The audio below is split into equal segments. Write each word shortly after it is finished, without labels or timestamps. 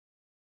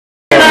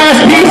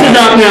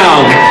stop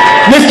now.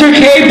 Mr.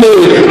 Cabe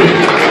Booth,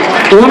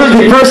 one of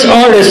the first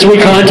artists we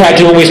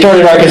contacted when we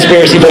started our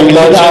conspiracy book in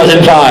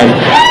 2005.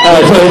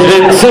 So it's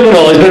been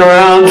seminal. It's been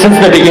around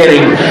since the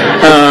beginning.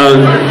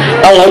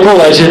 A local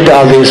legend,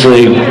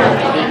 obviously.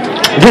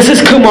 This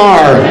is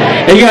Kumar.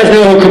 And you guys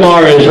know who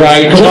Kumar is,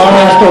 right? Kumar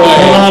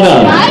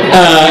Pallana.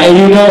 And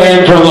you know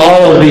him from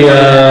all of the,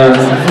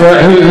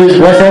 who's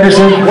Wes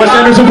Anderson? Wes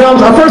Anderson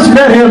films. I first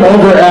met him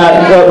over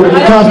at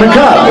Cosmic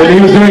Cup, and he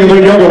was doing a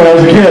little yoga when I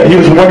was a kid.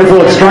 He was a wonderful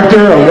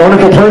instructor, a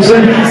wonderful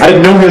person. I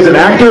didn't know he was an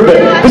actor,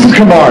 but this is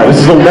Kumar. This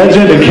is a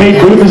legend, and Cabe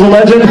Booth is a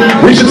legend.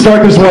 We should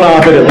start this one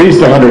off at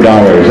least $100.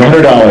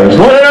 $100.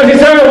 What if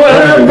you start with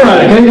 $100 up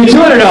front? Can you do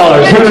 $200?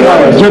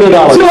 $200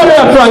 up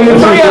front.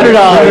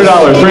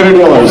 $300.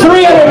 $300.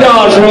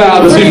 $300 from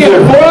out.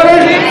 $400?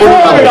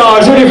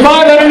 $400. We do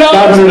 $500.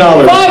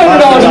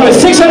 $500. We do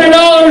 $600.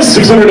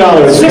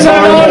 $600. $600.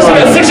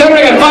 $600.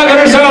 I got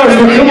 $500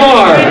 for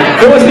Kumar.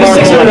 Who wants to do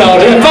 $600? I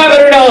got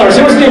 $500.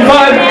 Who wants to do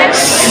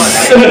 $550?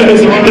 Put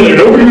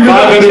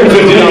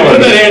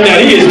that hand down.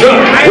 He is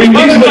drunk. We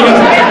usually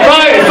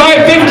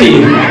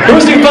 $550. Who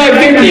wants to do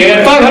 $550?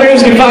 I got $500. Who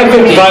wants to do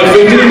 $550?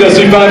 $550. Let's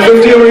do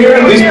 $550 over here.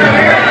 At least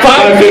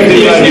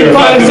 $550. Let's do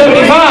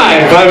 $575.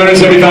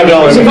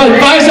 $575.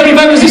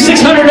 $575 is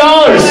 $600.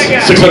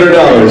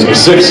 $600.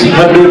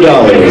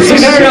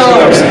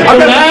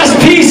 $600. The last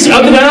piece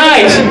of the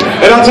night.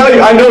 And I'll tell you,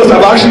 I know this.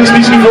 I've auctioned this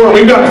piece before, and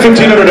we've got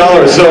 $1,500.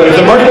 So if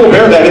the market will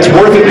bear that, it's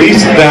worth at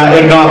least that,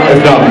 if not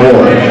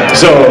more.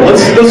 So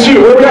let's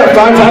shoot. Where we at?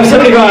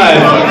 $575.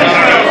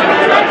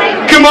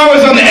 Kumar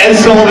was on the Ed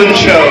Sullivan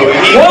Show.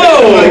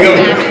 Whoa! Like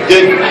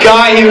the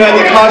guy who had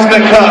the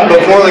Cosmic Cup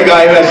before the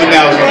guy who has it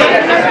now.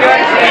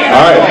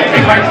 All right.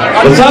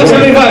 Let's talk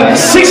 $75. $600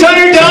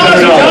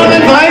 for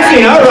Jonathan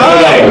Feinstein. All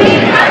right.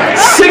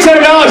 $600.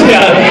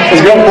 Yeah.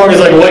 His girlfriend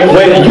is like,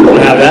 wait, you don't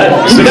have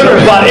that. You never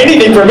bought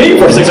anything for me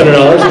for $600.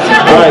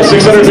 All right,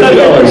 $650.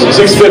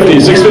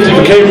 $650 for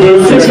Cabe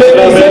Booth.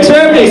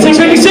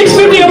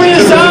 $650 over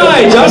the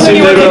side. Jonathan,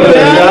 you want to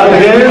take that?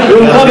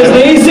 On his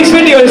knees.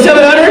 $650 over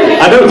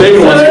 700. I know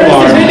David wants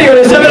Kumar. $650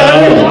 over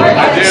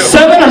 700.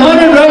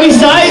 700 right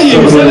beside you.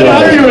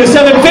 700 over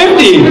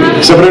 750.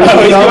 $750.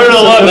 Oh, he's going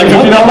on love. Like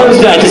 $50.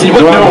 Yeah,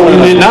 no, he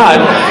did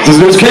not.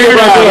 There's Cabe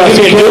right there.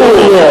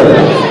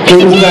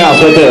 Cabe's in the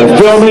house right there.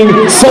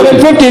 Filming.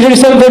 750.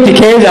 There's 750.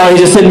 Cabe's out.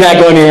 He's just sitting back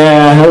going,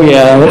 yeah, oh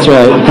yeah, that's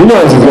right. Who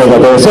knows who's going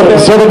out there?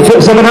 700?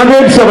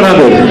 700.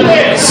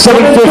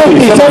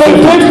 750.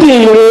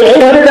 750.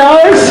 $800?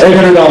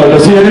 $800.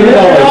 Let's see, $800.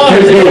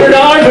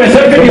 $800.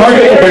 $750.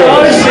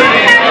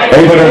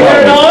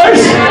 $800.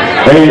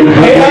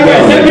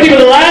 $750 for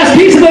the last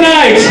piece of the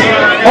night.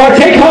 Or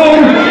take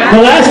home the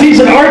last piece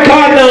of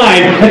Archon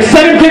 9 at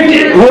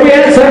 750. Where are we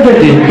at?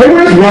 750. Hey,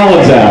 where's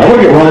Rollins at? I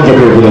want to get Rollins up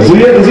here for this.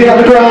 Is he out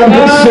the crowd?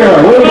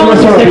 Sarah. Where's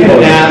our people?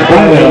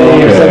 I know.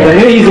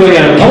 He's doing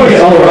it. I want to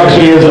get all the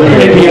auctioneers up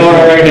here.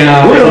 NPR right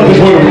now. We're going to let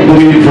this one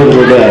lead for a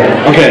little bit.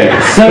 Okay.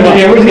 750.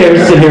 Yeah, we're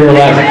just sit here and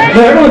relax.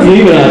 No, everyone's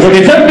leaving us.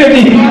 Okay,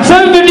 750.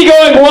 750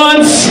 going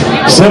once.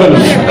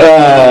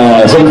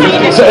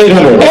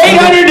 $800.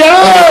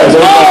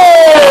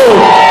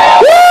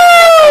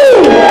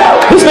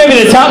 This may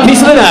be the top piece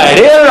of the night.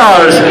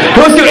 $800.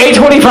 Let's do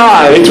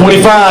 $825.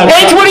 $825.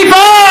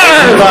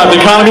 $825. The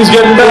economy's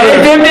getting better.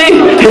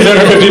 $850.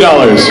 $850.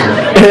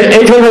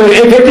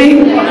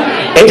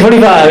 $850.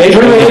 $825.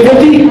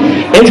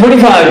 $850.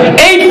 $825.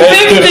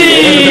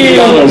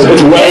 $850.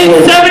 It's well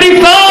worth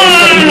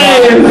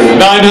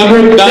 $875.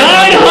 $900.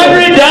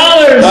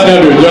 $900.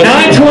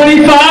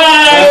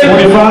 $925.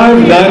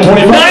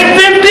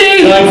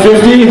 $950.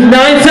 $950.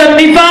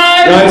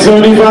 $975.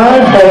 $975.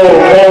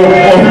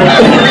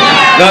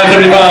 $975.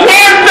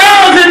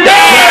 $1,000.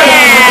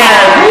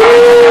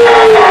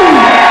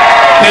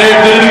 Dave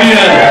did it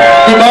again.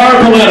 Kumar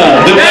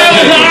Pallana. That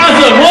was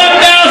awesome.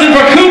 1,000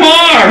 for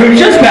Kumar, who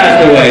just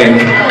passed away.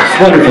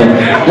 Wonderful.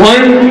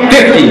 150.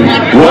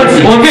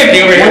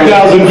 150 over here.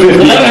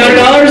 1,050.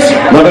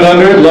 $1,100.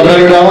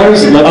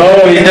 $1,100.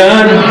 Oh, he's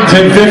done.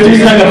 1050.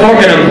 He's time to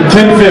fork him.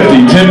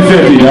 1050.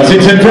 1050. Now see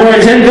 1050. We're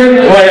at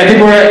 1050. Wait, I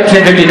think we're at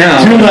 1050 now.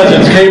 Two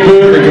legends, Cabe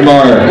Booth and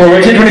Kumar. We're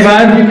at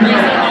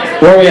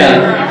 1025. Where are we at?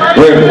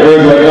 We're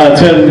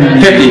 1050.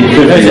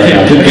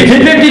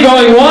 1050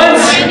 going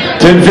once.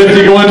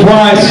 1050 going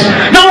twice.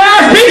 The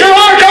last piece of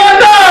our going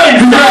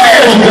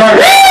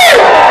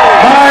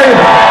Hi.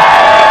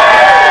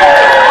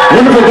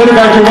 Wonderful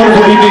benefactor,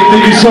 wonderful evening.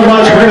 Thank you so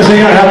much. We're going to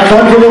sing out and have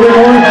fun for a little bit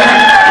more.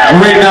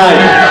 Great night.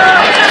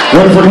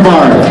 One for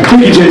Kumar.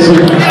 Thank you, Jason.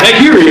 Thank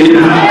you, Reed.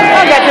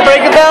 I got to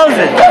break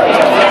 1,000.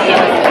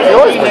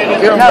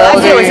 No,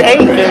 last year was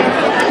 8.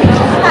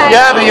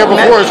 Yeah, the year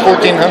before was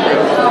 1,400.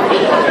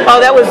 Oh,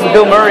 that was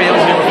Bill Murray. It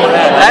was the year before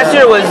that. Last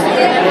year was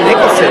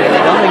Nicholson. It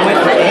only went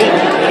for 8.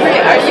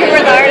 You were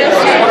the artist?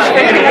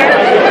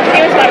 He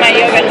was one of my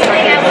yoga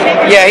instructors.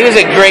 Yeah, he was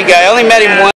a great guy. I only met him once.